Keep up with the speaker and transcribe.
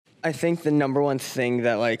I think the number one thing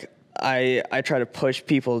that like I try to push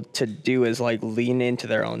people to do is like lean into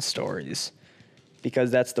their own stories,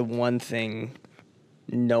 because that's the one thing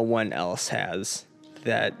no one else has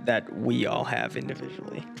that we all have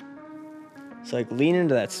individually. So like lean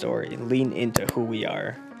into that story, lean into who we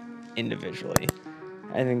are individually.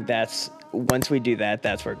 I think that's once we do that,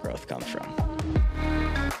 that's where growth comes from.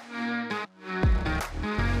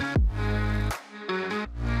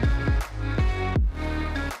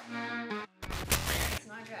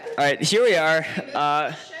 All right, here we are.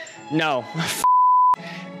 No.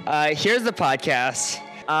 Here's the podcast.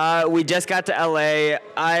 We just got to LA.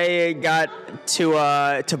 I got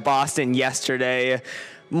to Boston yesterday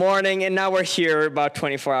morning, and now we're here about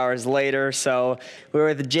 24 hours later. So we're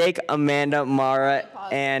with Jake, Amanda, Mara,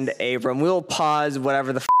 and Abram. We'll pause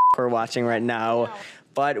whatever the we're watching right now.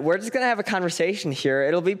 But we're just going to have a conversation here.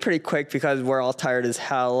 It'll be pretty quick because we're all tired as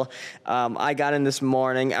hell. I got in this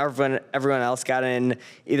morning. Everyone else got in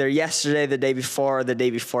either yesterday, the day before, or the day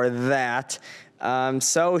before that.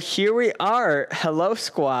 So here we are. Hello,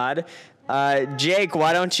 squad. Jake,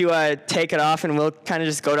 why don't you take it off, and we'll kind of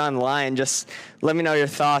just go down the line. Just let me know your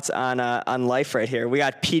thoughts on life right here. We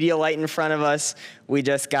got Pedialyte in front of us. We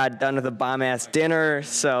just got done with a bomb-ass dinner,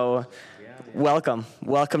 so... Welcome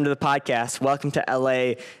to the podcast. Welcome to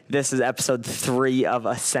LA. This is episode 3 of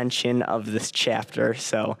Ascension of this chapter.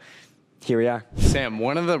 So here we are. Sam,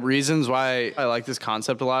 one of the reasons why I like this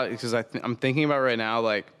concept a lot is because I'm thinking about right now,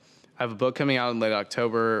 like, I have a book coming out in late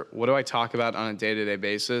October. What do I talk about on a day-to-day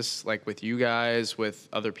basis, like with you guys, with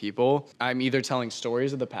other people? I'm either telling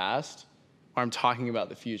stories of the past or I'm talking about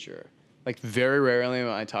the future. Like, very rarely am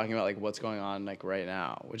I talking about, like, what's going on, like, right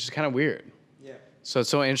now, which is kind of weird. Yeah. So it's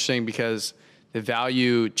so interesting because the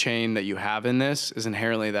value chain that you have in this is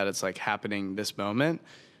inherently that it's like happening this moment.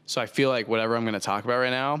 So I feel like whatever I'm going to talk about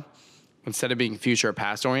right now, instead of being future or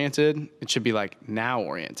past oriented, it should be like now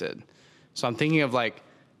oriented. So I'm thinking of like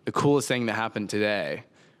the coolest thing that happened today,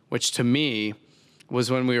 which to me was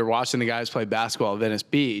when we were watching the guys play basketball at Venice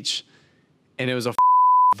Beach, and it was a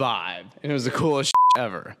vibe, and it was the coolest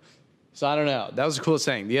ever. So I don't know. That was the coolest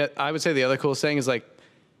thing. I would say the other coolest thing is like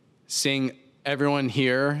seeing everyone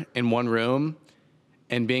here in one room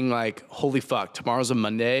and being like, holy fuck, tomorrow's a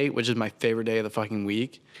Monday, which is my favorite day of the fucking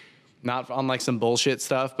week. Not on like some bullshit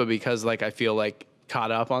stuff, but because like I feel like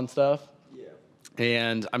caught up on stuff. Yeah.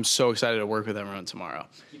 And I'm so excited to work with everyone tomorrow.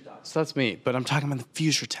 So that's me, but I'm talking about the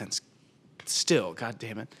future tense still, god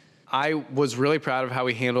damn it. I was really proud of how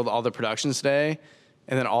we handled all the productions today.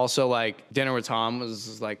 And then also like dinner with Tom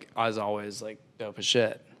was like, as always, like dope as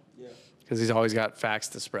shit. Yeah. Because he's always got facts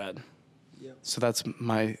to spread. Yep. So that's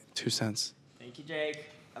my 2 cents. Thank you, Jake.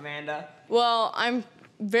 Amanda? Well, I'm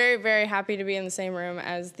very, very happy to be in the same room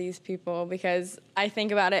as these people because I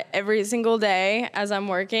think about it every single day as I'm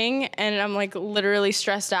working, and I'm like literally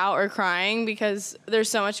stressed out or crying because there's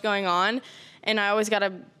so much going on, and I always got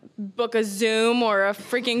to book a Zoom or a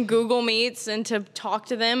freaking Google Meets and to talk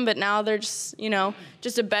to them, but now they're just,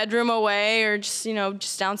 just a bedroom away or just,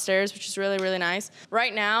 just downstairs, which is really, really nice.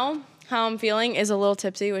 Right now, how I'm feeling is a little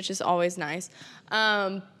tipsy, which is always nice.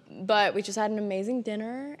 But we just had an amazing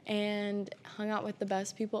dinner and hung out with the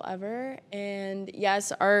best people ever. And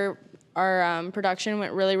yes, our production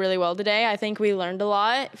went really, really well today. I think we learned a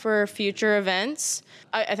lot for future events.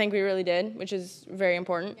 I think we really did, which is very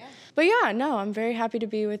important. Yeah. But yeah, no, I'm very happy to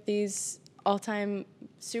be with these all-time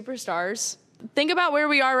superstars. Think about where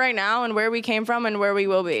we are right now and where we came from and where we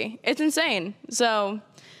will be. It's insane. So,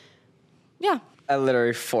 yeah. I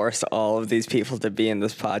literally forced all of these people to be in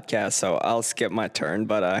this podcast, so I'll skip my turn.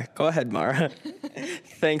 But go ahead, Mara.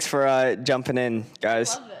 Thanks for jumping in,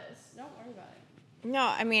 guys. I love this. Don't worry about it. No,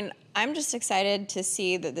 I mean, I'm just excited to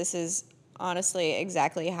see that this is honestly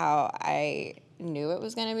exactly how I knew it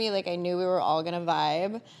was going to be. Like, I knew we were all going to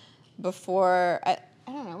vibe before. I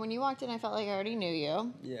don't know. When you walked in, I felt like I already knew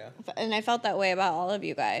you. Yeah. And I felt that way about all of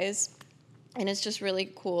you guys. And it's just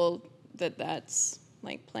really cool that that's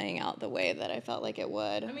like playing out the way that I felt like it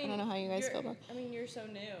would. I don't know how you guys feel about it. I mean, you're so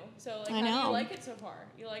new. So like, I know. How do you like it so far?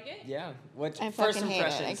 You like it? Yeah. What I first fucking hate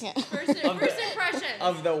impressions? it. I can't. First impressions.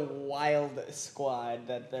 Of the wild squad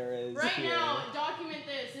that there is right here. now, document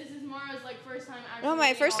this. This is Mara's like first time actually. No, my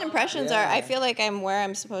meeting first all of impressions us. are I feel like I'm where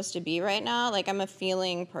I'm supposed to be right now. Like, I'm a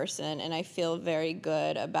feeling person, and I feel very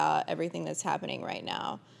good about everything that's happening right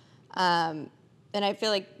now. And I feel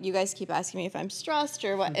like you guys keep asking me if I'm stressed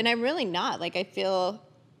or what, and I'm really not. Like, I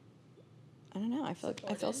don't know. I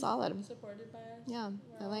feel solid. Supported by us. Yeah,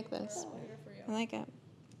 I like this. Here for you. I like it.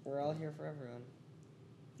 We're all here for everyone.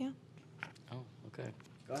 Yeah. Oh, okay.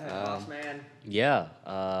 Go ahead, boss man. Yeah,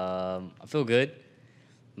 I feel good.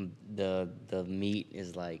 the meat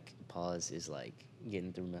is like, pause, is like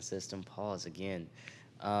getting through my system. Pause again.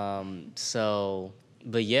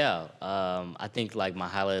 But yeah, I think like my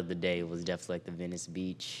highlight of the day was definitely like the Venice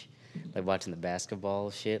Beach, like watching the basketball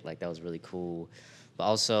shit. Like that was really cool. But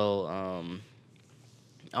also,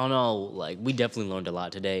 I don't know, like we definitely learned a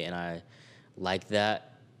lot today, and I like that.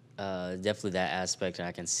 Definitely that aspect, and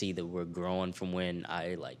I can see that we're growing from when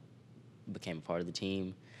I like became a part of the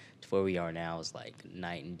team to where we are now is like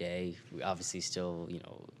night and day. We obviously still,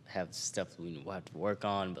 have stuff we will have to work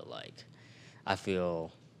on, but like I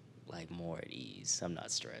feel like more at ease. I'm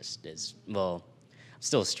not stressed as well. I'm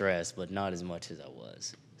still stressed, but not as much as I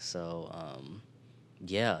was. So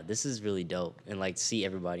yeah, this is really dope, and like see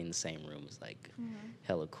everybody in the same room is like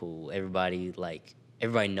hella cool. Everybody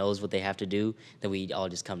knows what they have to do. Then we all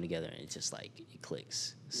just come together and it's just like it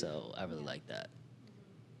clicks. So I really like that.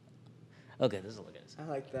 Okay, this is a look at this. I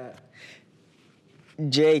like that.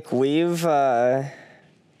 Jake, we've gone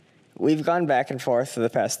back and forth for the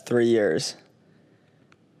past 3 years.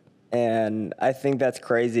 And I think that's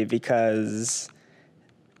crazy because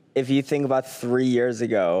if you think about 3 years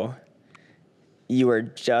ago, you were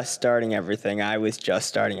just starting everything. I was just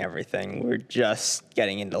starting everything. We were just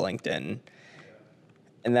getting into LinkedIn.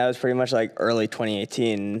 And that was pretty much like early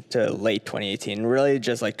 2018 to late 2018, really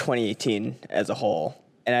just like 2018 as a whole.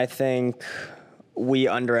 And I think we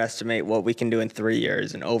underestimate what we can do in 3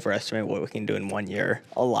 years and overestimate what we can do in 1 year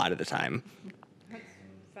a lot of the time.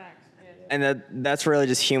 Facts. And that's really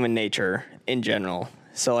just human nature in general.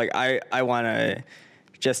 So like I want to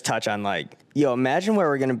just touch on like, imagine where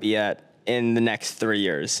we're going to be at in the next 3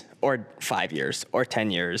 years or 5 years or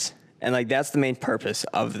 10 years. And like that's the main purpose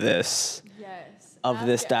of this. Yes. Of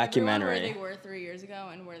this documentary. Where they were 3 years ago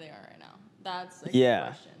and where they are right now. That's a good question.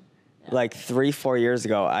 Yeah. Like 3-4 years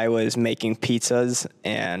ago, I was making pizzas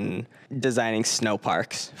and designing snow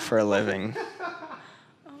parks for a living.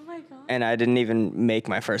 Oh my God. And I didn't even make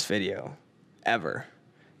my first video ever.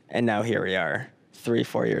 And now here we are,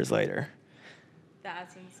 3-4 years later.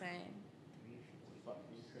 That's insane.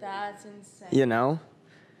 That's insane.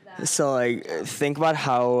 So like think about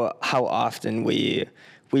how often we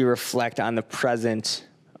reflect on the present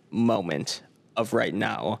moment of right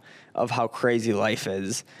now, of how crazy life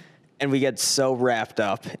is. And we get so wrapped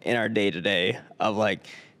up in our day-to-day of like,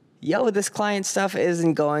 this client stuff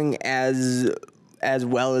isn't going as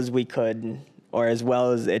well as we could, or as well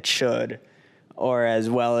as it should, or as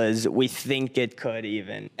well as we think it could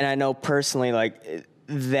even. And I know personally, like,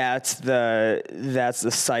 that's the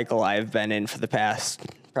cycle I've been in for the past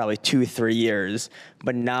probably 2-3 years.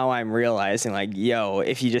 But now I'm realizing like,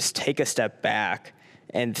 if you just take a step back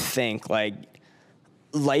and think like,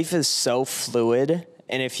 life is so fluid.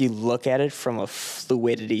 And if you look at it from a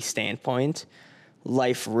fluidity standpoint,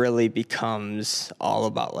 life really becomes all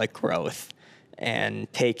about like growth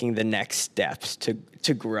and taking the next steps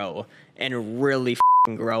to grow and really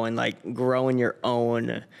grow and like grow in your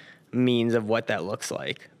own means of what that looks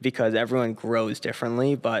like, because everyone grows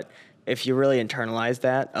differently. But if you really internalize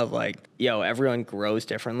that of like, everyone grows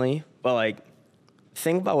differently, but like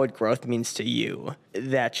think about what growth means to you.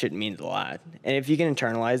 That shit means a lot. And if you can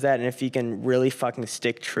internalize that, and if you can really fucking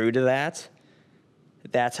stick true to that,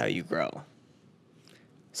 that's how you grow.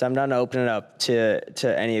 So I'm down to open it up to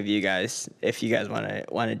any of you guys. If you guys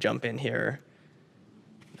want to jump in here,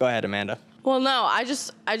 go ahead, Amanda. Well, no, I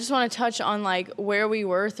just want to touch on like where we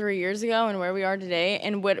were 3 years ago and where we are today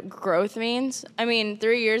and what growth means. I mean,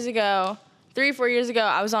 4 years ago,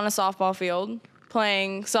 I was on a softball field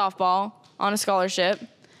playing softball on a scholarship.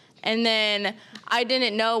 And then I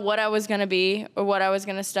didn't know what I was going to be or what I was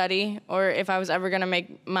going to study or if I was ever going to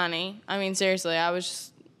make money. I mean, seriously, I was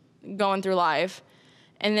just going through life.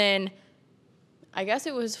 And then I guess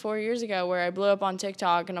it was 4 years ago where I blew up on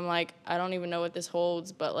TikTok and I'm like, I don't even know what this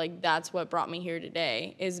holds, but like that's what brought me here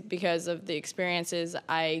today, is because of the experiences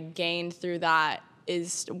I gained through that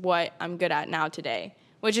is what I'm good at now today,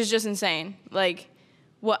 which is just insane. Like,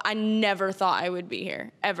 what I never thought I would be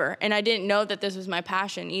here, ever. And I didn't know that this was my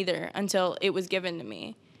passion either until it was given to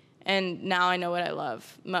me. And now I know what I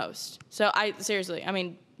love most. So I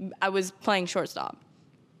was playing shortstop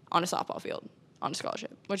on a softball field on a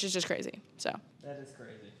scholarship, which is just crazy. So that is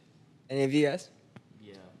crazy. Any of you guys?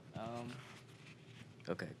 Yeah.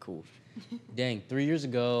 Okay, cool. Dang, 3 years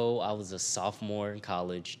ago, I was a sophomore in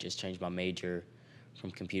college, just changed my major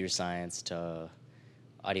from computer science to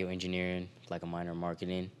audio engineering, like a minor in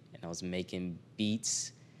marketing, and I was making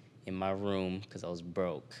beats in my room because I was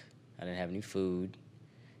broke. I didn't have any food,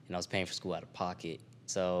 and I was paying for school out of pocket.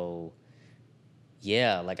 So,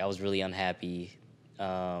 yeah, like I was really unhappy.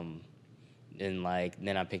 and like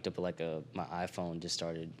then I picked up like my iPhone, just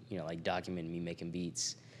started like documenting me making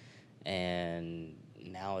beats, and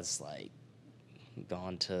now it's like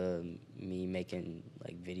gone to me making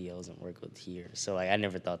like videos and work with here. So like I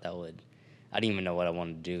never thought that would. I didn't even know what I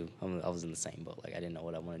wanted to do. I was in the same boat. Like I didn't know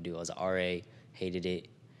what I wanted to do. I was an RA, hated it.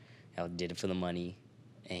 I did it for the money,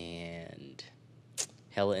 and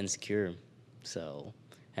hella insecure. So,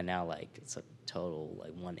 and now like it's a total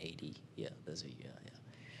like 180. Yeah, those are yeah.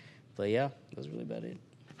 But yeah, that was really about it.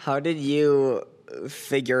 How did you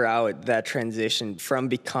figure out that transition from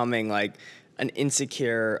becoming like an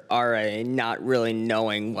insecure RA, not really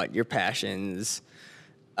knowing what your passions,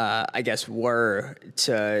 I guess, were,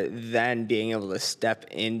 to then being able to step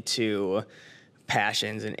into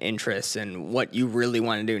passions and interests and what you really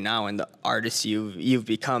want to do now and the artist you've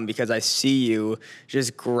become? Because I see you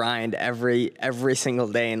just grind every single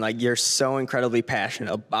day, and like you're so incredibly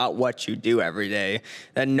passionate about what you do every day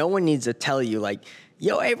that no one needs to tell you like,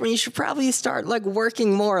 yo, Abram, you should probably start like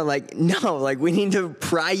working more. Like, no, like we need to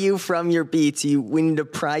pry you from your beats. We need to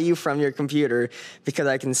pry you from your computer, because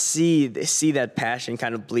I can see that passion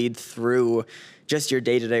kind of bleed through just your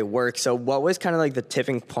day-to-day work. So what was kind of like the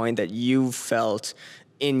tipping point that you felt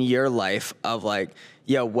in your life of like,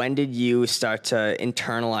 yo, when did you start to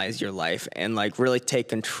internalize your life and like really take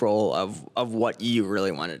control of what you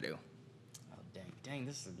really want to do? Oh, dang,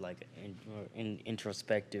 this is like in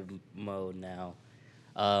introspective mode now.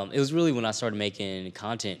 It was really when I started making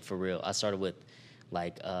content for real. I started with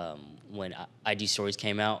like when IG stories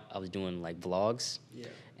came out, I was doing like vlogs. Yeah.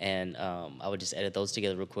 And I would just edit those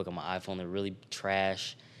together real quick on my iPhone. They're really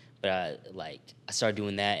trash, but I started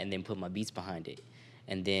doing that and then put my beats behind it.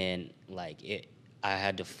 And then I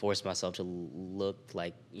had to force myself to look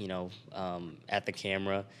like, at the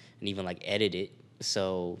camera and even like edit it.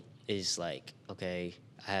 So it's like, okay,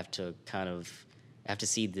 I have to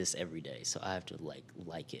see this every day. So I have to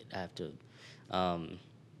like it. I have to,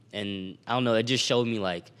 and I don't know, it just showed me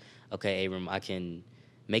like, okay, Abram, I can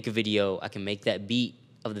make a video, I can make that beat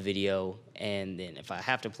of the video, and then if I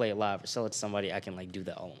have to play it live or sell it to somebody, I can like do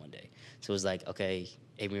that all in one day. So it was like, okay,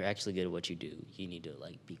 Abram, you're actually good at what you do. You need to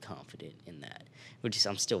like be confident in that. Which is,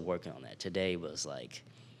 I'm still working on that today, but it's like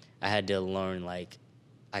I had to learn like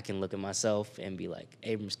I can look at myself and be like,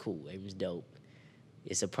 Abram's cool, Abram's dope.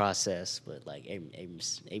 It's a process, but like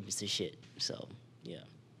Abram's the shit. So yeah.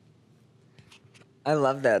 I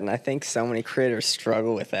love that, and I think so many creators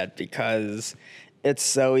struggle with that because it's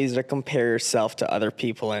so easy to compare yourself to other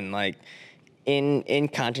people, and like in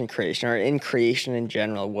content creation or in creation in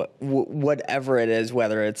general, whatever it is,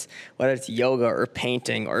 whether it's yoga or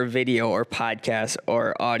painting or video or podcast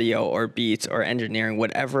or audio or beats or engineering,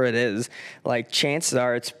 whatever it is, like chances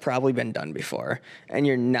are it's probably been done before, and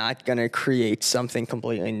you're not gonna create something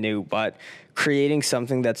completely new, but creating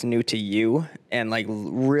something that's new to you and like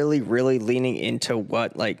really leaning into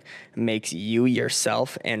what like makes you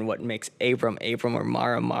yourself and what makes Abram or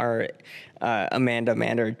Mara,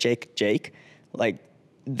 Amanda or Jake, like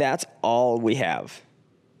that's all we have,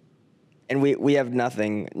 and we have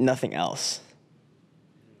nothing else.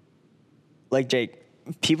 Like Jake,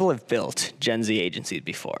 people have built Gen Z agencies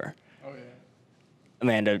before. Oh yeah.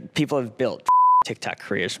 Amanda, people have built TikTok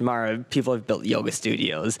careers. Mara, people have built yoga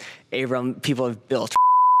studios. Abram, people have built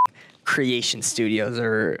creation studios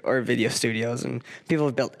or video studios, and people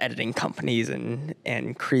have built editing companies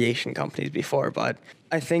and creation companies before. But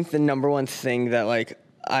I think the number one thing that like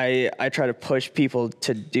I try to push people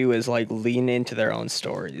to do is like lean into their own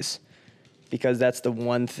stories, because that's the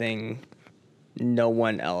one thing no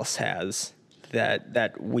one else has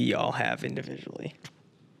that we all have individually.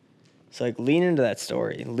 So like lean into that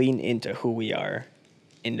story, lean into who we are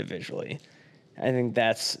individually. I think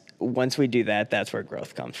once we do that, that's where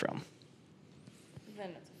growth comes from.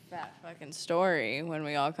 Then it's a fat fucking story when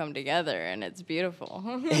we all come together, and it's beautiful.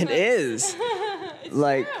 It is. It's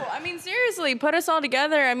true. I mean, seriously, put us all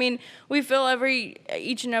together. I mean, we fill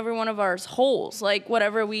each and every one of our holes, like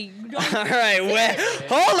whatever we don't. All right,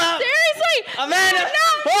 hold up. Seriously, Amanda, no,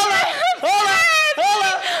 hold up.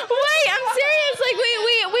 Wait, I'm serious. Like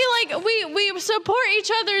we support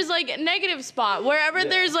each other's like negative spot. Wherever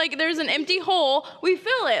there's an empty hole, we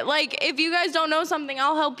fill it. Like if you guys don't know something,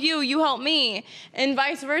 I'll help you. You help me, and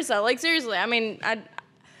vice versa. Like seriously, I mean,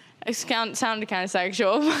 it sounded kind of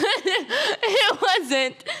sexual, but it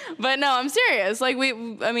wasn't. But no, I'm serious. Like we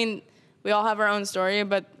all have our own story,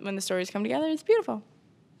 but when the stories come together, it's beautiful.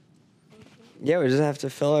 Yeah, we just have to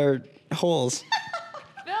fill our holes.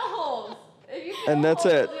 Fill holes. If you fill And that's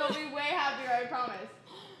holes, it. You'll be way happier, I promise.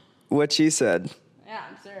 What she said. Yeah,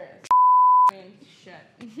 I'm serious. I mean, shit.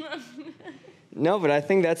 No, but I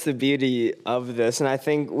think that's the beauty of this, and I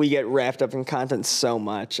think we get wrapped up in content so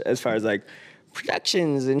much as far as like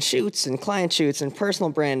productions and shoots and client shoots and personal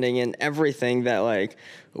branding and everything that like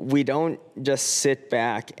we don't just sit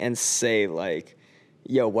back and say like,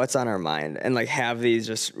 yo, what's on our mind, and like have these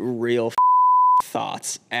just real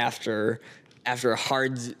thoughts after a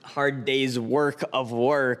hard day's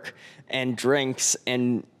work and drinks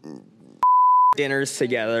and dinners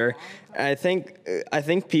together. I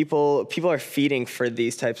think people are feeding for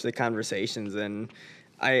these types of conversations, and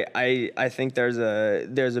I think there's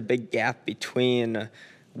a big gap between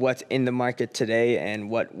what's in the market today and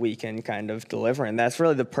what we can kind of deliver. And that's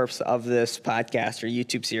really the purpose of this podcast or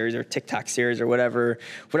YouTube series or TikTok series or whatever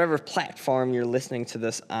platform you're listening to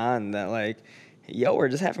this on, that like, yo, we're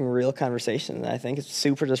just having real conversations. And I think it's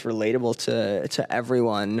super just relatable to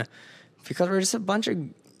everyone, because we're just a bunch of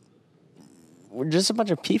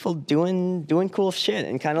people doing cool shit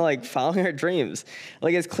and kind of like following our dreams.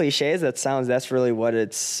 Like, as cliche as that sounds, that's really what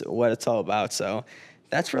it's all about. So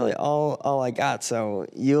that's really all I got. So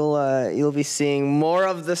you'll be seeing more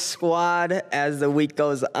of the squad as the week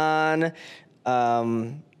goes on.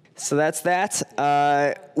 So that's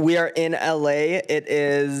that. We are in LA. It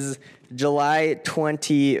is July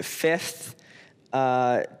 25th.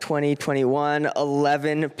 2021,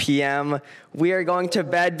 11 p.m. We are going to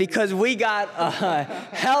bed because we got a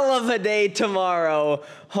hell of a day tomorrow.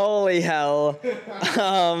 Holy hell.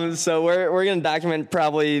 So we're going to document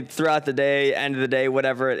probably throughout the day, end of the day,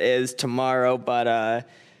 whatever it is tomorrow. But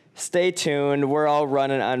stay tuned. We're all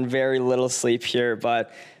running on very little sleep here,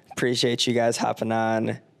 but appreciate you guys hopping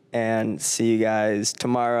on, and see you guys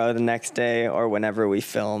tomorrow, the next day, or whenever we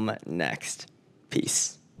film next.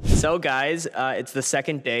 Peace. So guys, it's the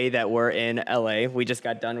second day that we're in LA. We just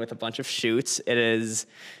got done with a bunch of shoots. It is,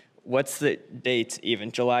 what's the date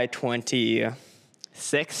even? July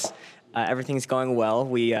 26th. Everything's going well.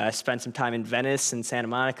 We spent some time in Venice and Santa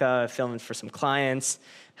Monica filming for some clients.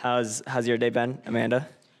 How's your day been, Amanda?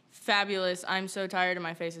 Fabulous. I'm so tired and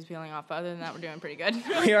my face is peeling off, but other than that, we're doing pretty good.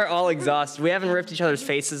 We are all exhausted. We haven't ripped each other's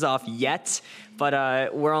faces off yet,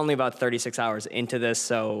 but we're only about 36 hours into this,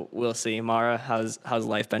 so we'll see. Mara, how's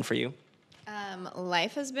life been for you?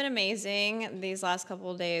 Life has been amazing. These last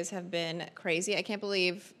couple of days have been crazy. I can't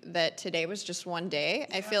believe that today was just one day.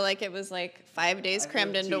 I feel like it was like 5 days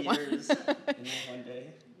crammed into one. In one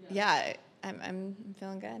day. Yeah, I'm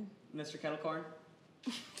feeling good. Mr. Kettlecorn?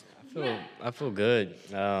 I feel good.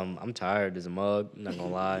 I'm tired as a mug, I'm not gonna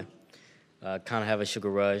lie. Kind of have a sugar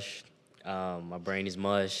rush. My brain is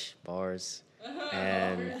mush, bars.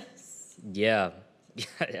 And yeah,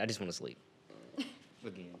 I just want to sleep.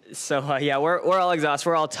 Again. So yeah, we're all exhausted,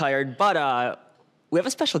 we're all tired, but we have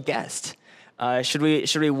a special guest. Should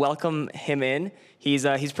we welcome him in? He's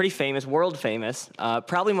pretty famous, world famous,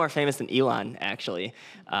 probably more famous than Elon, actually.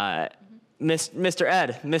 Mr.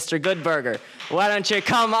 Ed, Mr. Goodburger, why don't you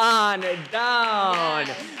come on down?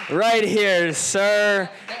 Right here, sir.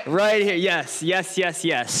 Right here. Yes.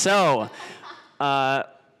 So,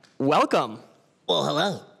 welcome. Well,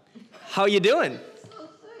 hello. How you doing?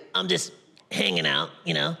 I'm just hanging out,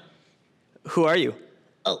 you know. Who are you?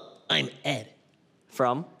 Oh, I'm Ed.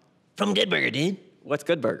 From? From Good Burger, dude. What's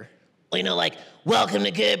Goodburger? Well, you know, like, welcome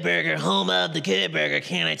to Good Burger, home of the Good Burger.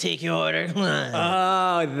 Can I take your order?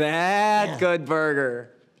 Oh, that Yeah. Goodburger.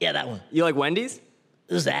 Yeah, that one. You like Wendy's?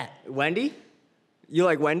 Who's that? Wendy? You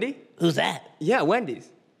like Wendy? Who's that? Yeah, Wendy's.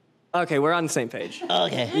 Okay, we're on the same page. Oh,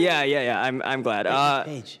 okay. Yeah. I'm glad.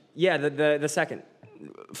 Which page? Yeah, the second.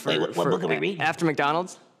 Wait, what book are we reading? After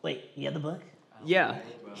McDonald's? Wait, you have the book? Yeah,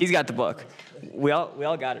 he's got the book. We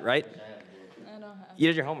all got it, right? I don't have. You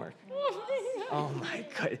did your homework. Oh my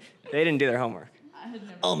god, they didn't do their homework.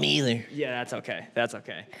 Oh, me either. Yeah, that's okay.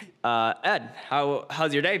 Ed,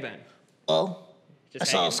 how's your day been? Well, Just I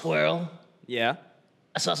saw hanging. a squirrel. Yeah,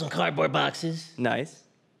 I saw some cardboard boxes. nice.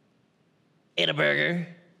 Ate a burger.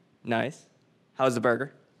 Nice. How's the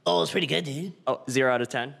burger? Oh, it was pretty good, dude. Oh, 0 out of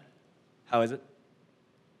 10. How is it?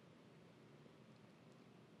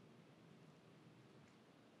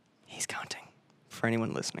 He's counting for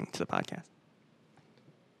anyone listening to the podcast.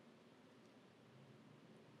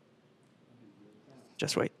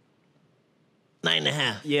 Just wait.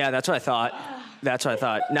 9.5. Yeah, that's what I thought.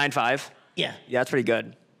 9.5. Yeah. Yeah, that's pretty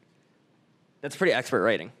good. That's a pretty expert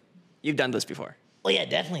rating. You've done this before. Well, yeah,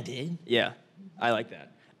 definitely, dude. Yeah, I like that.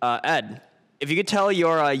 Ed, if you could tell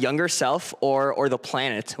your younger self or the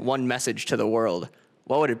planet one message to the world,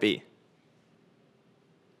 what would it be?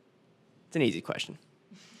 It's an easy question.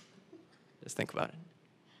 Just think about it.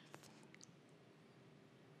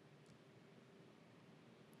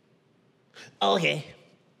 Oh, okay.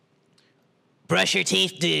 Brush your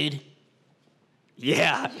teeth, dude.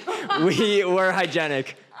 Yeah, we're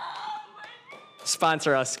hygienic.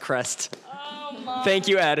 Sponsor us, Crest. Thank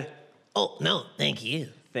you, Ed. Oh, no, thank you.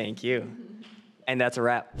 Thank you. And that's a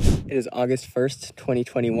wrap. It is August 1st,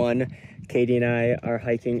 2021. Katie and I are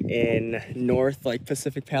hiking in North, like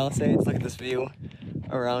Pacific Palisades. Look at this view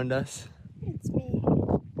around us. It's me.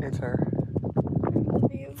 It's her.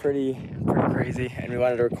 Pretty crazy. And we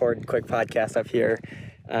wanted to record a quick podcast up here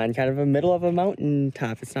on kind of the middle of a mountain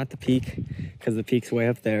top. It's not the peak, because the peak's way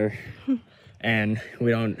up there. And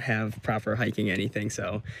we don't have proper hiking anything,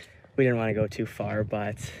 so we didn't want to go too far,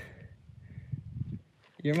 but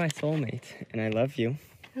you're my soulmate, and I love you.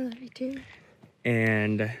 I love you too.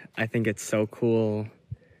 And I think it's so cool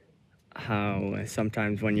how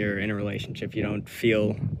sometimes when you're in a relationship, you don't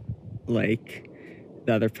feel like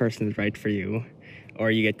the other person is right for you, or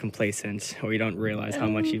you get complacent, or you don't realize how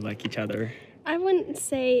much you like each other. I wouldn't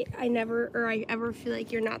say I ever feel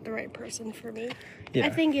like you're not the right person for me. Yeah. I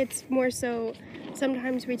think it's more so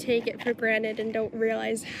sometimes we take it for granted and don't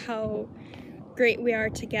realize how great we are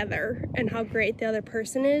together and how great the other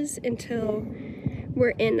person is until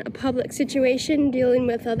we're in a public situation dealing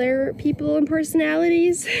with other people and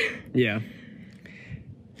personalities. Yeah.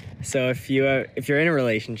 So if you're in a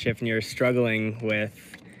relationship and you're struggling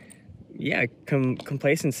with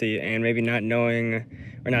complacency and maybe not knowing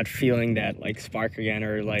or not feeling that like spark again,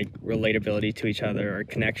 or like relatability to each other or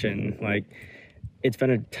connection, like it's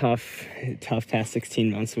been a tough past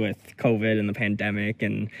 16 months with COVID and the pandemic,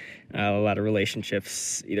 and a lot of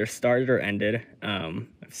relationships either started or ended. I've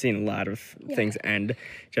seen a lot of things end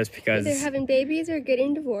just because Either having babies or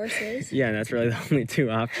getting divorces. Yeah, that's really the only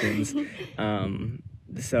two options.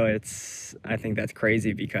 So I think that's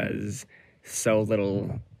crazy because so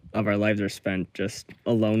little of our lives are spent just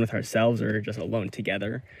alone with ourselves or just alone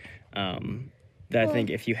together. That I think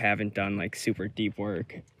if you haven't done like super deep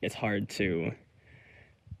work, it's hard to,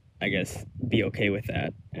 I guess, be okay with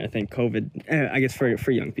that. And I think COVID, I guess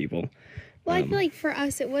for young people. Well, I feel like for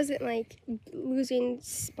us, it wasn't like losing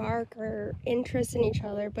spark or interest in each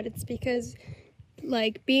other, but it's because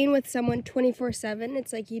like being with someone 24/7,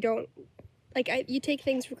 it's like you don't, you take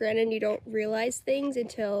things for granted and you don't realize things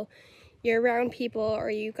until you're around people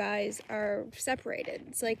or you guys are separated.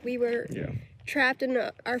 It's like we were trapped in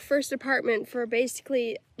our first apartment for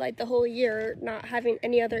basically like the whole year, not having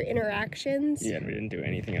any other interactions. Yeah, we didn't do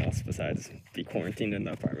anything else besides be quarantined in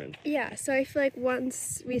the apartment. Yeah, so I feel like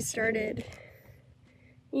once we started,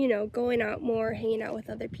 going out more, hanging out with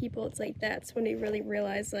other people, it's like that's when we really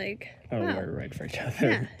realized like, wow, we're right for each other.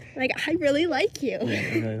 Yeah, like I really like you.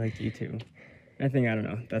 Yeah, I really like you too. I don't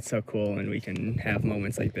know, that's so cool, and we can have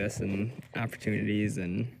moments like this and opportunities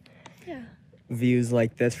and views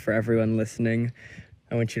like this for everyone listening.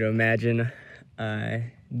 I want you to imagine a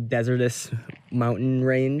desertous mountain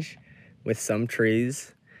range with some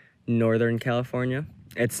trees, Northern California.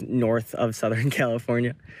 It's north of Southern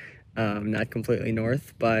California, not completely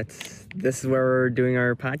north, but this is where we're doing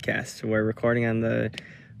our podcast. We're recording on the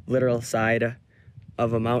literal side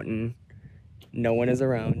of a mountain. No one is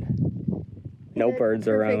around. No birds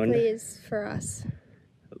are around. Perfectly is for us.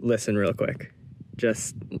 Listen real quick.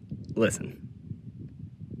 Just listen.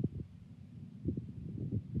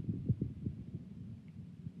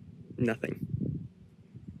 Nothing.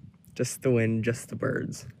 Just the wind, just the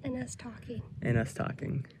birds. And us talking. And us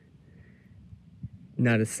talking.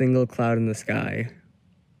 Not a single cloud in the sky.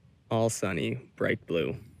 All sunny, bright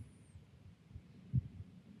blue.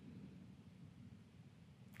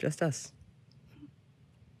 Just us.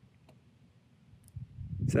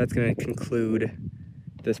 So that's going to conclude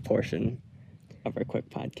this portion of our quick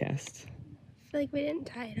podcast. I feel like we didn't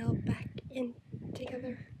tie it all back in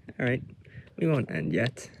together. All right. We won't end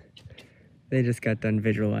yet. They just got done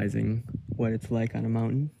visualizing what it's like on a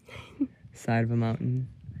mountain, side of a mountain,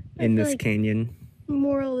 in this canyon.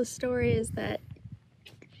 Moral of the story is that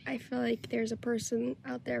I feel like there's a person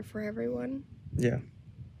out there for everyone. Yeah.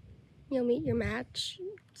 You'll meet your match.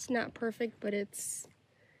 It's not perfect, but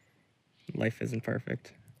Life isn't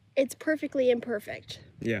perfect. It's perfectly imperfect.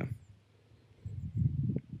 Yeah.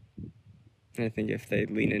 And I think if they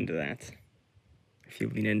lean into that, if you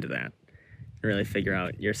lean into that, and really figure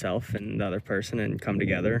out yourself and the other person and come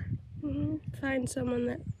together. Mm-hmm. Find someone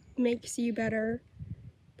that makes you better,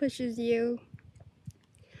 pushes you.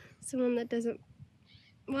 Someone that doesn't,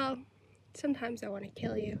 well, sometimes I want to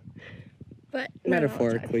kill you, but not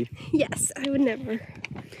metaphorically. all the time. Yes, I would never.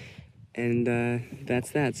 And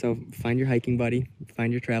that's that. So find your hiking buddy,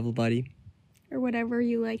 find your travel buddy. Or whatever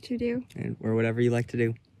you like to do. Or whatever you like to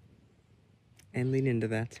do. And lean into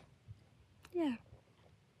that. Yeah.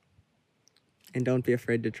 And don't be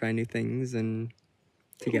afraid to try new things and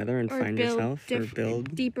together and find yourself or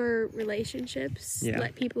build deeper relationships, Yeah.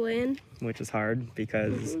 let people in. which is hard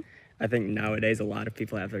because I think nowadays a lot of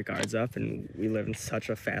people have their guards up, and we live in such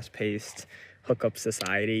a fast-paced hookup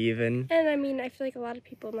society even. And I mean, I feel like a lot of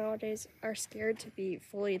people nowadays are scared to be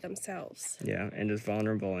fully themselves. Yeah, and just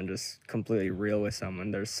vulnerable and just completely real with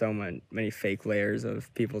someone. There's so many fake layers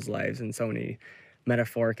of people's lives and so many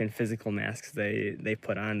metaphoric and physical masks they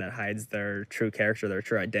put on that hides their true character, their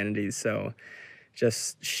true identities. So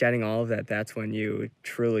just shedding all of that, that's when you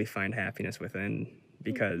truly find happiness within,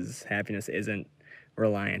 because happiness isn't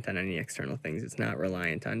reliant on any external things. It's not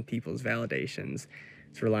reliant on people's validations.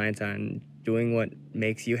 It's reliant on doing what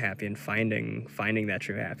makes you happy and finding that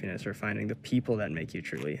true happiness, or finding the people that make you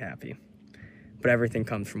truly happy. But everything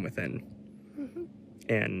comes from within.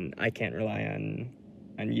 And I can't rely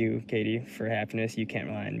on you, Katie, for happiness. You can't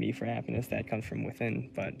rely on me for happiness. That comes from within.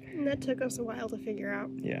 But And that took us a while to figure out.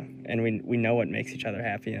 yeah, and we know what makes each other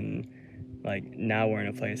happy, and like now we're in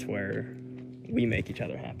a place where we make each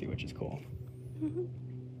other happy, which is cool.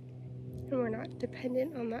 And we're not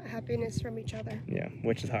dependent on that happiness from each other. Yeah,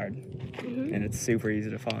 which is hard. And it's super easy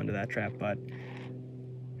to fall into that trap, but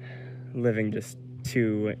living just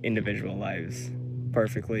two individual lives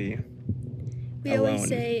perfectly We alone. always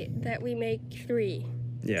say that we make three.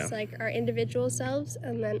 Yeah. It's like our individual selves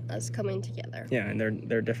and then us coming together. Yeah, and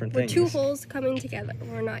they're different We're things. two wholes coming together.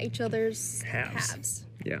 We're not each other's Halves. halves.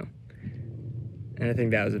 Yeah. And I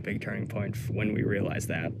think that was a big turning point when we realized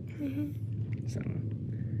that. So,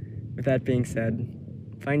 with that being said,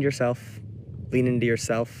 find yourself, lean into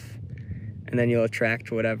yourself, and then you'll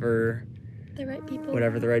attract whatever The right people.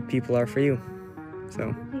 the right people are for you.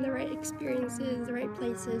 So, And the right experiences, the right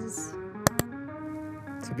places.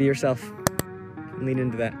 be yourself and lean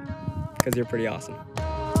into that, because you're pretty awesome.